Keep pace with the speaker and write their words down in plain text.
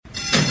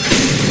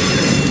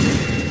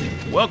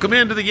Welcome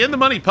into the In the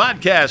Money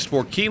podcast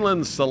for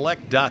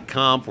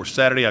KeenelandSelect.com for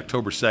Saturday,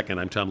 October 2nd.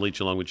 I'm Tom Leach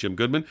along with Jim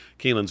Goodman,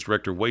 Keeneland's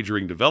Director of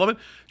Wagering Development.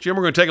 Jim,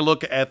 we're going to take a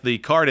look at the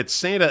card at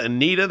Santa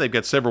Anita. They've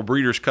got several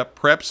Breeders' Cup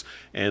preps,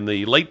 and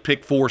the late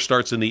pick four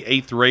starts in the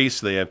 8th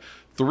race. They have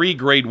 3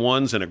 Grade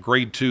 1s and a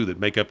Grade 2 that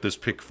make up this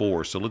pick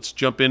 4. So let's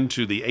jump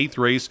into the 8th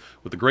race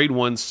with the Grade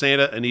 1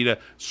 Santa Anita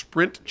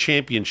Sprint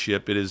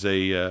Championship. It is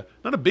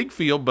not a big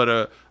field,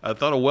 but I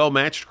thought a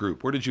well-matched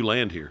group. Where did you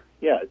land here?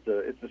 Yeah,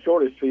 it's the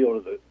shortest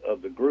field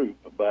of the group,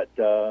 but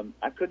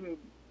I couldn't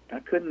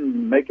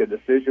make a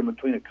decision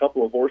between a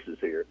couple of horses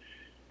here.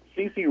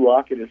 CC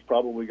Rocket is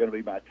probably going to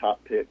be my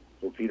top pick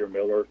for Peter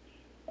Miller.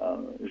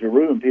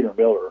 Giroux and Peter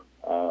Miller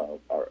are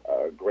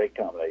a great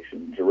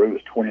combination. Giroux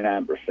is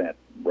 29%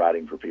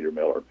 riding for Peter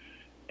Miller,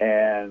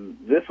 and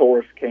this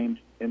horse came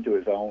into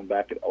his own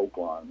back at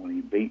Oaklawn when he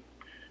beat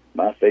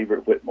my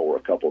favorite Whitmore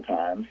a couple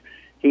times.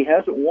 He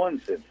hasn't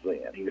won since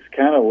then. He's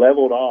kind of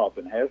leveled off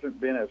and hasn't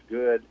been as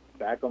good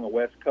back on the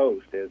West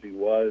Coast as he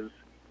was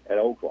at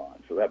Oaklawn,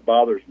 so that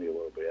bothers me a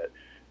little bit.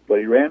 But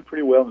he ran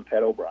pretty well in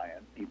Pat O'Brien.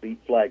 He beat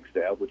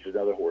Flagstaff, which is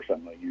another horse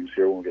I'm going to use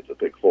here when we get to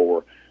pick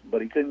 4.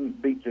 But he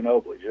couldn't beat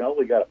Ginobili.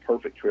 Ginobili got a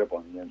perfect trip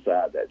on the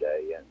inside that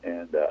day,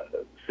 and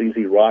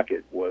CZ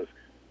Rocket was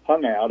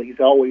hung out.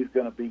 He's always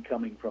going to be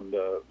coming from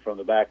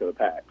the back of the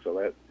pack, so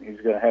that he's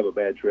going to have a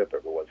bad trip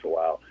every once in a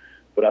while.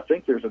 But I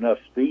think there's enough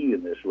speed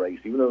in this race,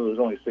 even though there's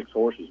only 6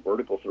 horses.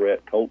 Vertical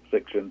Threat, Colt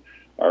Fiction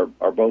are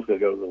both going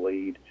to go to the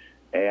lead.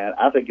 And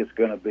I think it's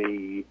going to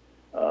be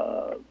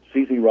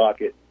CZ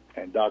Rocket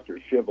and Dr.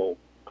 Shivel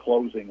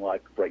closing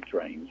like freight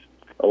trains,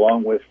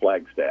 along with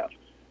Flagstaff.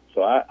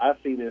 So I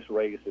see this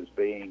race as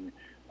being,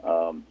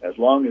 as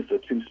long as the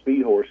 2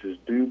 speed horses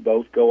do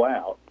both go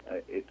out,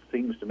 it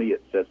seems to me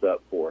it sets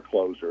up for a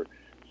closer.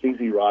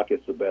 CZ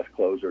Rocket's the best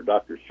closer.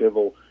 Dr.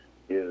 Shivel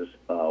is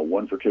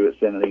 1 for 2 at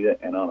Santa Anita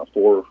and on a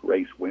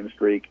 4-race win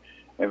streak.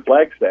 And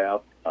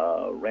Flagstaff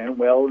ran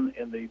well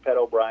in the Pat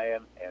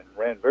O'Brien and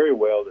ran very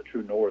well the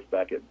True North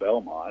back at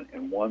Belmont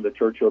and won the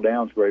Churchill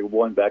Downs Grade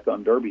 1 back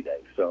on Derby Day.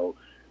 So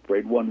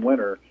Grade 1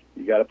 winner,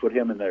 you got to put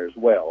him in there as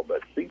well.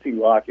 But CC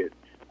Rocket,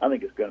 I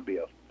think it's going to be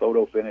a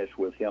photo finish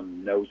with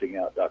him nosing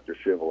out Dr.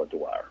 Shivel at the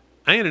wire.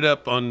 I ended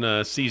up on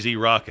CZ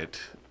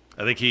Rocket.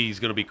 I think he's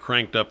going to be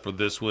cranked up for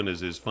this one as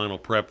his final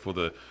prep for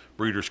the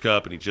Breeders'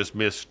 Cup, and he just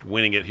missed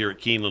winning it here at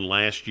Keeneland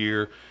last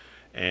year.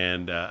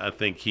 And I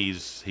think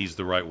he's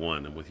the right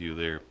one. I'm with you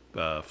there.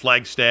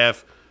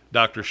 Flagstaff,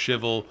 Dr.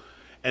 Shivel,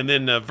 and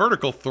then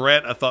Vertical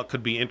Threat I thought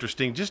could be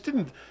interesting.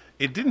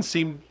 It didn't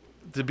seem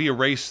to be a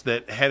race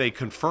that had a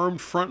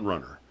confirmed front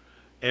runner.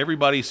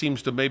 Everybody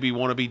seems to maybe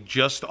want to be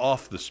just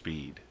off the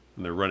speed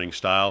in their running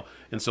style,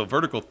 and so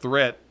Vertical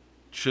Threat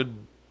should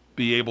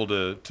be able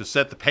to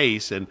set the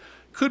pace and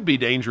could be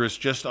dangerous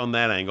just on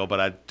that angle,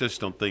 but I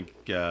just don't think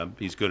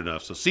he's good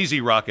enough. So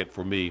CZ Rocket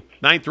for me.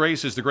 9th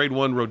race is the Grade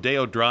 1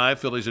 Rodeo Drive.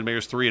 Fillies and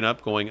mares 3 and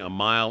up going 1.25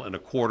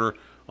 miles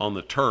on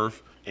the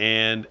turf.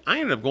 And I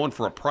ended up going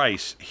for a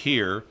price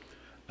here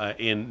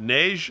in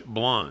Neige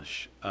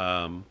Blanche.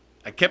 I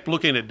kept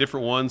looking at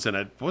different ones, and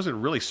I wasn't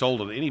really sold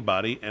on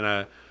anybody. And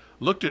I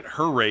looked at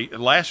her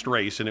last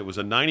race, and it was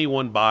a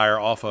 91 buyer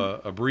off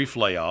a brief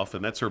layoff,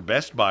 and that's her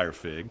best buyer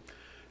fig.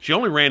 She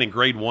only ran in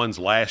Grade 1s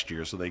last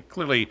year, so they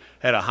clearly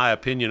had a high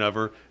opinion of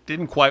her.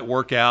 Didn't quite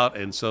work out,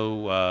 and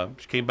so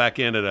she came back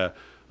in at a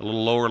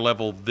little lower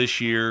level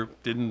this year.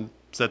 Didn't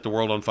set the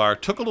world on fire.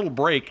 Took a little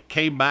break,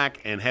 came back,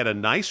 and had a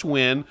nice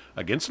win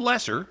against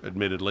Lesser,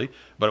 admittedly,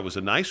 but it was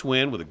a nice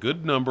win with a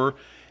good number.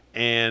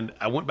 And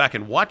I went back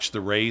and watched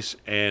the race,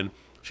 and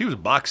she was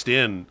boxed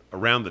in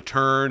around the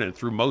turn and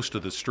through most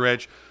of the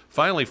stretch.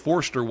 Finally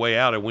forced her way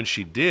out, and when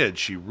she did,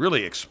 she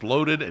really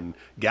exploded and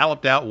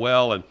galloped out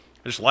well, and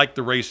I just like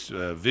the race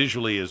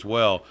visually as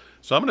well.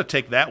 So I'm going to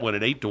take that one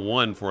at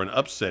 8-1 for an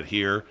upset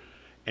here.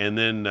 And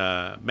then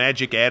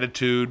Magic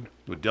Attitude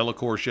with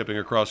Delacour shipping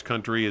across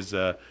country is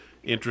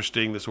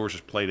interesting. This horse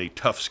has played a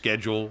tough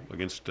schedule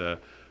against a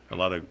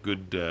lot of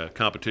good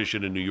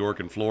competition in New York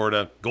and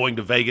Florida. Going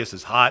to Vegas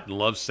is hot and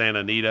loves Santa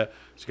Anita.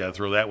 So got to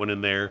throw that one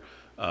in there.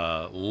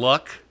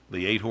 Luck,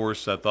 the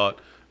 8-horse, I thought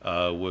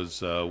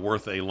was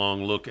worth a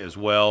long look as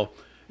well.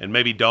 And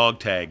maybe Dog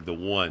Tag, the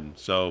 1.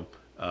 So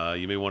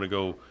you may want to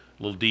go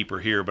a little deeper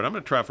here, but I'm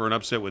going to try for an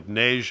upset with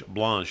Neige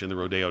Blanche in the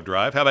Rodeo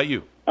Drive. How about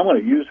you? I'm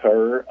going to use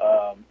her,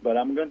 but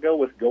I'm going to go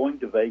with Going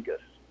to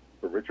Vegas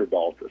for Richard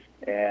Baltus.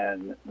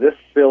 And this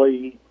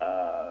filly,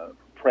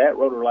 Pratt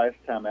rode her last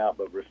time out,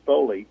 but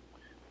Rispoli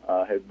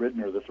had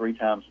ridden her the 3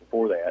 times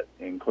before that,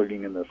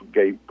 including in the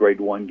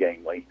Grade 1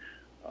 Gamely.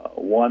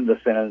 Won the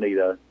Santa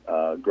Anita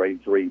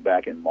Grade 3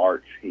 back in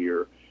March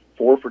here.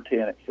 4 for 10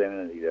 at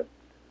Santa Anita.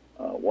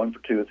 1 for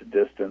 2 at the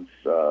distance.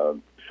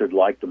 Should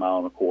like the 1.25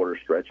 mile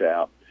stretch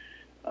out.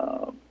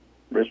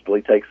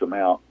 Rispoli takes them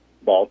out.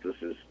 Baltus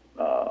is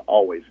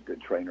always a good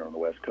trainer on the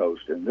West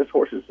Coast, and this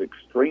horse is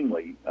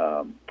extremely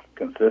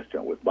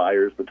consistent with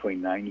buyers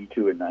between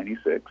 92 and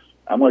 96.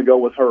 I'm going to go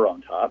with her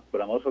on top, but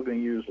I'm also going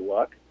to use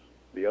Luck,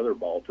 the other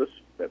Baltus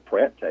that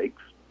Pratt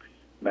takes.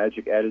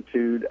 Magic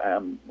Attitude,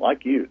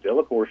 like you,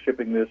 Delacour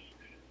shipping this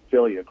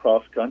filly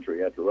across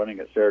country after running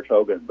at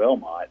Saratoga and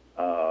Belmont,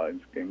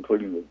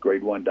 including the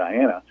Grade 1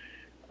 Diana,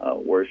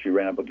 where she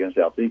ran up against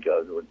Althea.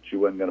 She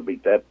wasn't going to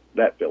beat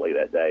that filly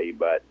that day,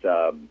 but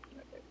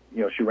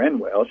she ran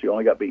well. She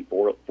only got beat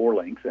four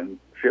lengths, and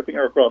shipping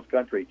her across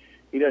country,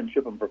 he doesn't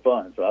ship them for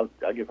fun, so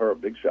I'll give her a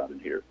big shot in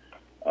here.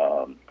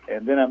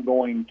 And then I'm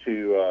going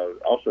to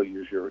also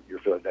use your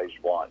filly Days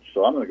Blanche.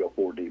 So I'm going to go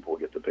 4 deep. We'll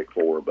get to pick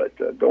 4,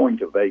 but going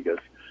to Vegas,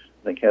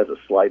 I think has a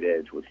slight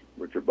edge with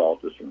Richard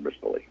Baltus and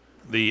Bristolly.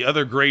 The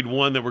other Grade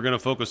 1 that we're going to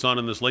focus on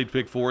in this late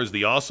pick 4 is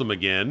the Awesome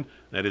Again.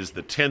 That is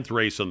the 10th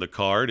race on the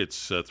card.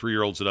 It's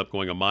 3-year-olds and up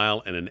going a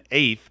mile and an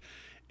eighth.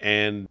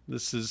 And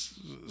this is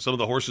some of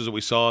the horses that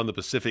we saw in the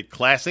Pacific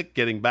Classic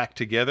getting back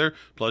together.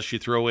 Plus you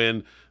throw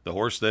in the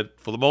horse that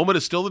for the moment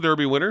is still the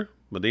Derby winner,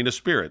 Medina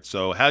Spirit.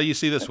 So how do you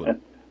see this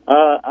one?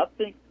 I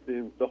think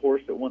the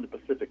horse that won the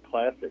Pacific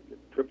Classic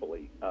at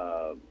Tripoli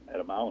at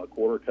a mile and a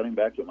quarter, cutting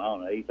back to a mile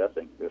and an eighth, I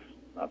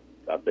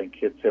think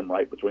hits him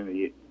right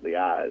between the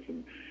eyes.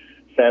 And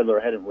Sadler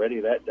had him ready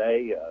that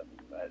day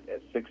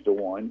at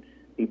 6-1.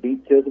 He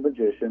beat Tis the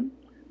Magician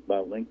by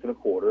a length and a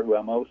quarter, who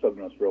I'm also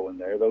going to throw in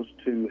there. Those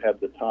two have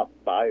the top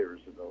buyers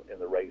in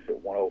the race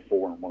at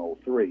 104 and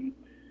 103,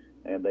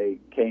 and they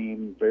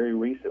came very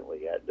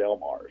recently at Del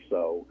Mar.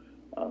 So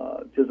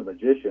Tis the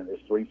Magician is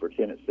 3 for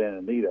 10 at Santa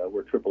Anita,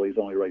 where Tripoli's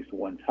only raced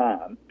one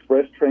time.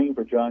 Express Train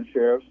for John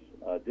Sheriffs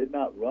did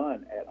not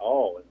run at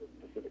all in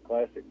the Pacific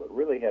Classic, but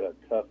really had a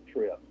tough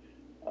trip.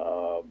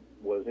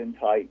 Was in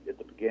tight at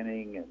the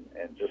beginning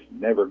and just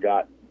never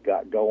got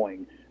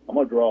going. I'm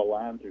going to draw a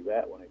line through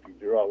that one. If you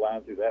draw a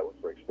line through that one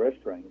for Express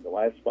Train, the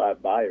last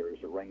 5 buyers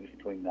are ranged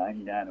between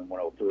 99 and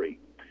 103,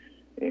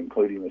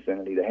 including the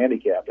Santa Anita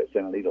handicap at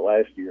Santa Anita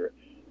last year,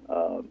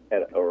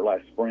 or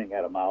last spring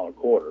at a mile and a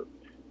quarter,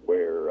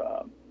 where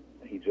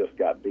he just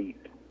got beat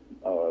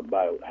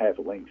by half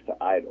a length to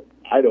Idol.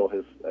 Idol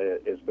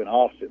has been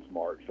off since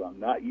March, so I'm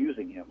not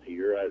using him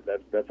here.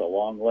 That's a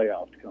long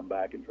layoff to come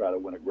back and try to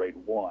win a Grade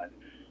 1,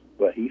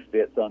 but he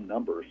fits on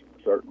numbers,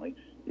 certainly.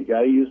 You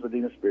got to use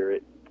Medina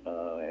Spirit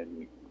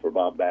and for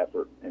Bob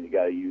Baffert, and you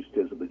got to use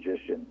Tis the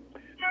Magician.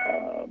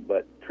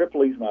 But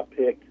Tripoli's my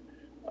pick.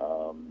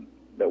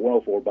 That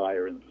 104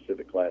 buyer in the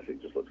Pacific Classic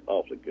just looks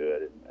awfully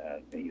good,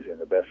 and he's in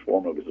the best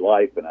form of his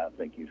life, and I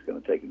think he's going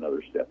to take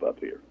another step up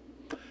here.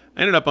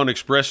 I ended up on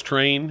Express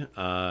Train.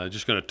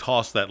 Just going to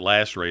toss that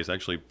last race. I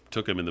actually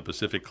took him in the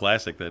Pacific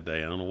Classic that day.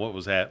 I don't know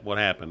what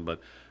happened, but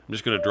I'm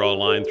just going to draw a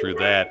line through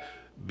that.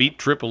 Beat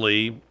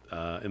Tripoli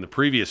in the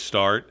previous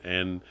start,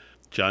 and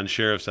John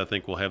Sheriffs, I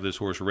think, will have this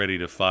horse ready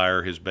to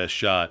fire his best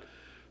shot.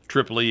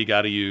 Tripoli you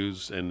got to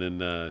use, and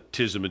then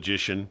Tis the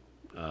Magician.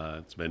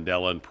 It's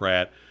Mandela and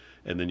Pratt.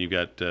 And then you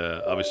got,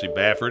 obviously,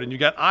 Baffert, and you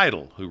got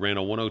Idol, who ran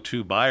a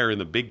 102 buyer in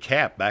the Big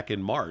Cap back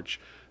in March.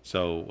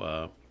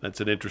 So that's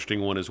an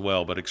interesting one as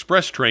well. But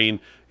Express Train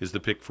is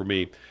the pick for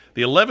me.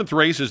 The 11th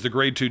race is the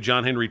Grade 2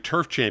 John Henry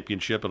Turf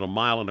Championship at a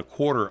mile and a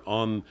quarter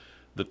on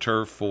the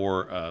turf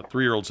for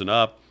 3-year-olds and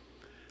up.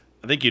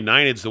 I think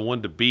United's the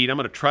one to beat. I'm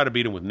going to try to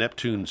beat him with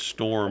Neptune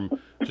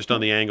Storm, just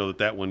on the angle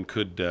that one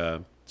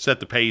could set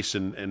the pace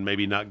and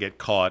maybe not get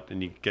caught,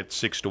 and you get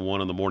 6-1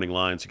 on the morning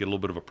line, so you get a little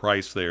bit of a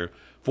price there.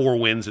 4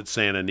 wins at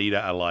Santa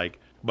Anita I like,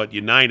 but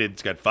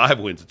United's got 5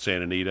 wins at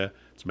Santa Anita.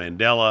 It's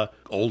Mandela,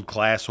 old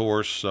class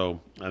horse,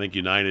 so I think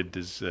United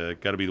has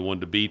got to be the one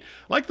to beat.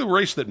 I like the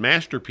race that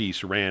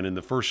Masterpiece ran in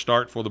the first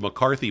start for the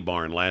McCarthy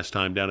barn last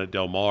time down at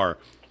Del Mar.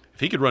 If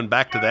he could run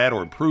back to that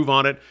or improve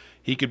on it,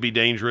 he could be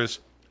dangerous.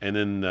 And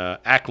then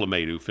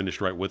Acclimate, who finished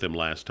right with him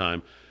last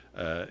time,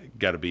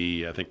 got to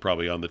be, I think,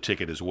 probably on the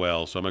ticket as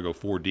well. So I'm going to go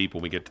 4 deep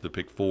when we get to the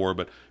pick 4,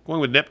 but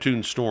going with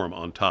Neptune Storm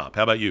on top.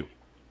 How about you?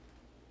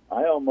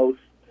 I almost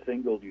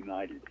singled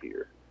United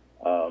here.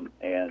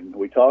 And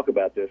we talk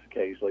about this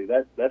occasionally.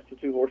 That's the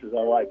 2 horses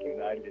I like,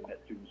 United and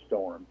Neptune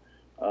Storm.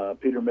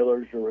 Peter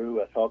Miller,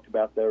 Giroux, I talked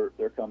about their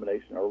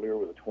combination earlier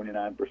with a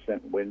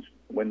 29%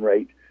 win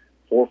rate,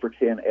 4 for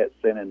 10 at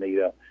Santa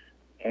Anita.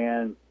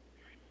 And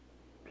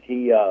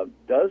he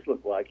does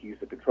look like he's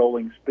a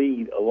controlling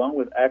speed along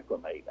with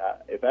Acclimate.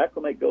 If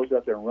Acclimate goes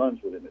out there and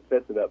runs with him, it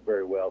sets it up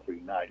very well for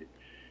United.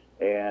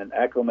 And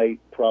Acclimate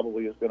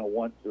probably is going to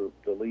want the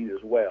lead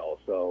as well.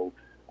 So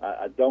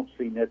I don't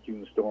see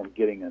Neptune Storm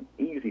getting an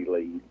easy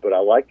lead, but I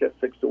like that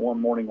 6-1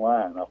 morning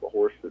line off a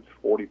horse that's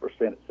 40%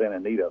 at Santa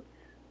Anita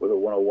with a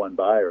 101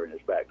 buyer in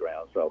his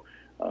background. So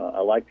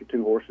I like the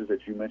 2 horses that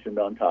you mentioned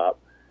on top,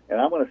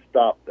 and I'm going to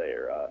stop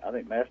there. I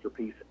think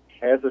Masterpiece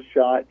has a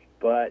shot,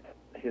 but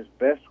his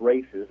best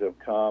races have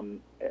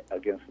come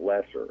against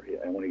lesser.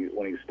 And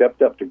when he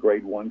stepped up to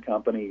Grade 1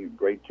 company,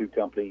 Grade 2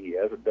 company, he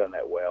hasn't done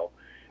that well.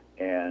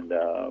 And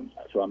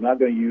so I'm not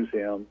going to use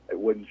him. It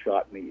wouldn't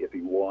shock me if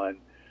he won.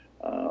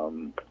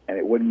 And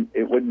it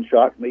wouldn't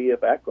shock me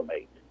if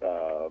Acclimate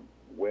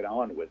went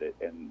on with it,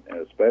 and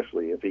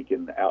especially if he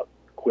can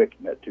out-quick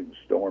Neptune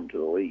Storm to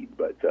the lead.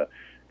 But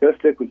going to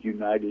stick with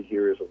United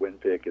here as a win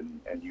pick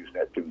and use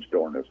Neptune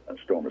Storm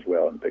as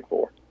well in pick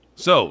 4.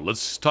 So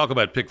let's talk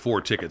about pick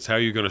 4 tickets. How are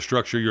you going to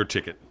structure your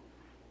ticket?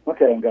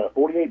 Okay, I've got a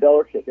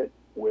 $48 ticket,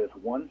 with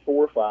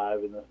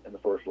 145 in the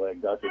first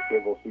leg. Dr.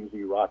 Civil,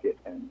 CZ Rocket,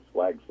 and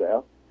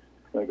Flagstaff.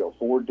 I'm going to go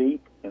 4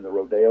 deep in the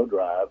Rodeo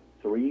Drive,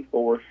 3,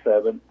 4,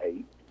 7,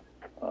 8,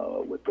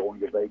 with Going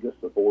to Vegas,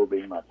 the 4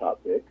 being my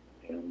top pick.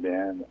 And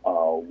then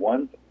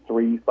 1,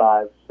 3,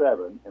 5,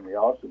 7 in the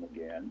Awesome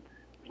again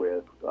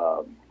with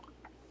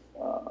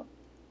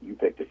you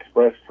picked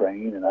Express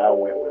Train, and I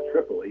went with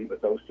Tripoli,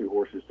 but those 2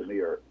 horses to me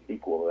are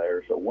equal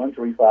there. So 1,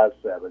 3, 5,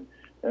 7. And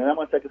then I'm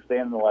going to take a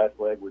stand in the last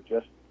leg with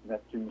just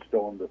Neptune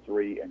Storm, the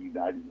 3, and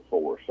United, the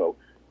 4. So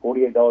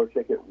 $48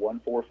 ticket,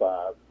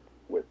 145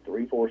 with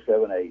 3, 4,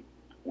 7, 8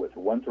 with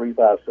 1, 3,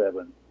 5,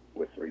 7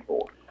 with 3, 4.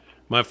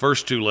 My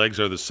first 2 legs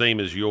are the same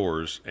as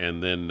yours,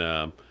 and then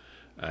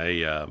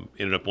I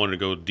ended up wanting to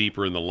go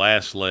deeper in the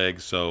last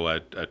leg, so I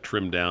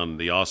trimmed down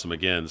the Awesome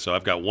again. So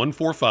I've got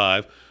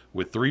 145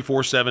 with 3,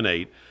 4, 7,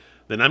 8.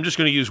 Then I'm just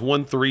going to use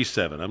 1, 3,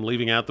 7. I'm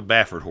leaving out the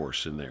Baffert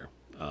horse in there.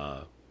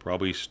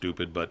 Probably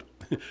stupid, but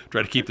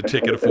try to keep the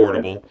ticket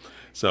affordable.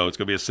 So it's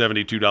going to be a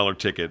 $72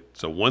 ticket.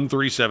 So 1,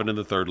 3, 7 in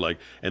the third leg,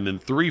 and then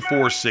 3,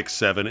 4, 6,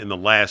 7 in the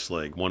last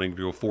leg, wanting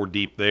to go 4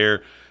 deep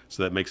there.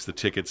 So that makes the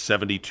ticket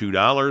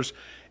 $72.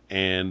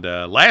 And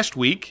last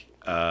week,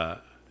 I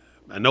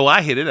know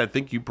I hit it. I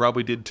think you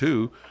probably did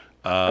too.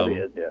 I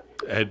did,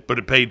 yeah. But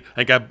it paid.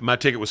 I think my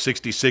ticket was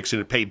 66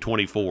 and it paid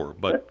 24.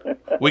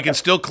 But we can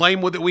still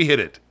claim with it we hit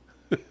it.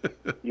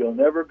 You'll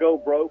never go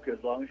broke as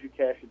long as you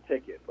cash a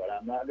ticket, but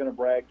I'm not going to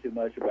brag too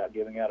much about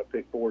giving out a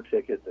pick 4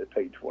 ticket that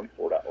paid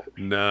 $24.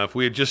 No, if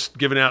we had just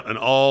given out an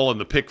all and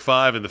the pick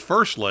 5 in the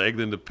first leg,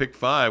 then the pick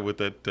 5 with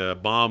that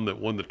bomb that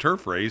won the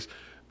turf race,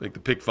 I think the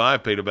pick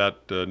 5 paid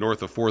about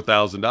north of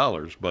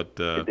 $4,000. But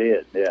it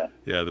did, yeah.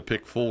 Yeah, the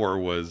pick 4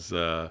 was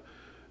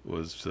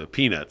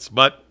peanuts.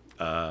 But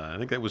I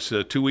think that was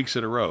 2 weeks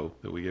in a row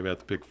that we gave out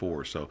the pick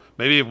 4. So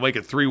maybe we'll make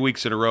it 3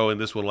 weeks in a row, and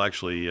this will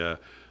actually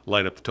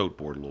light up the tote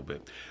board a little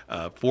bit.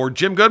 For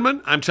Jim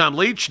Goodman, I'm Tom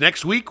Leach.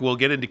 Next week, we'll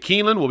get into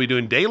Keeneland. We'll be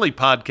doing daily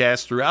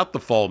podcasts throughout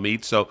the fall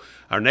meet. So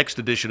our next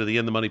edition of the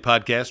In the Money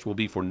podcast will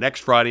be for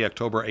next Friday,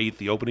 October 8th,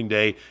 the opening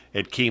day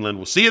at Keeneland.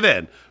 We'll see you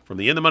then from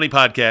the In the Money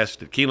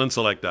podcast at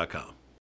KeenelandSelect.com.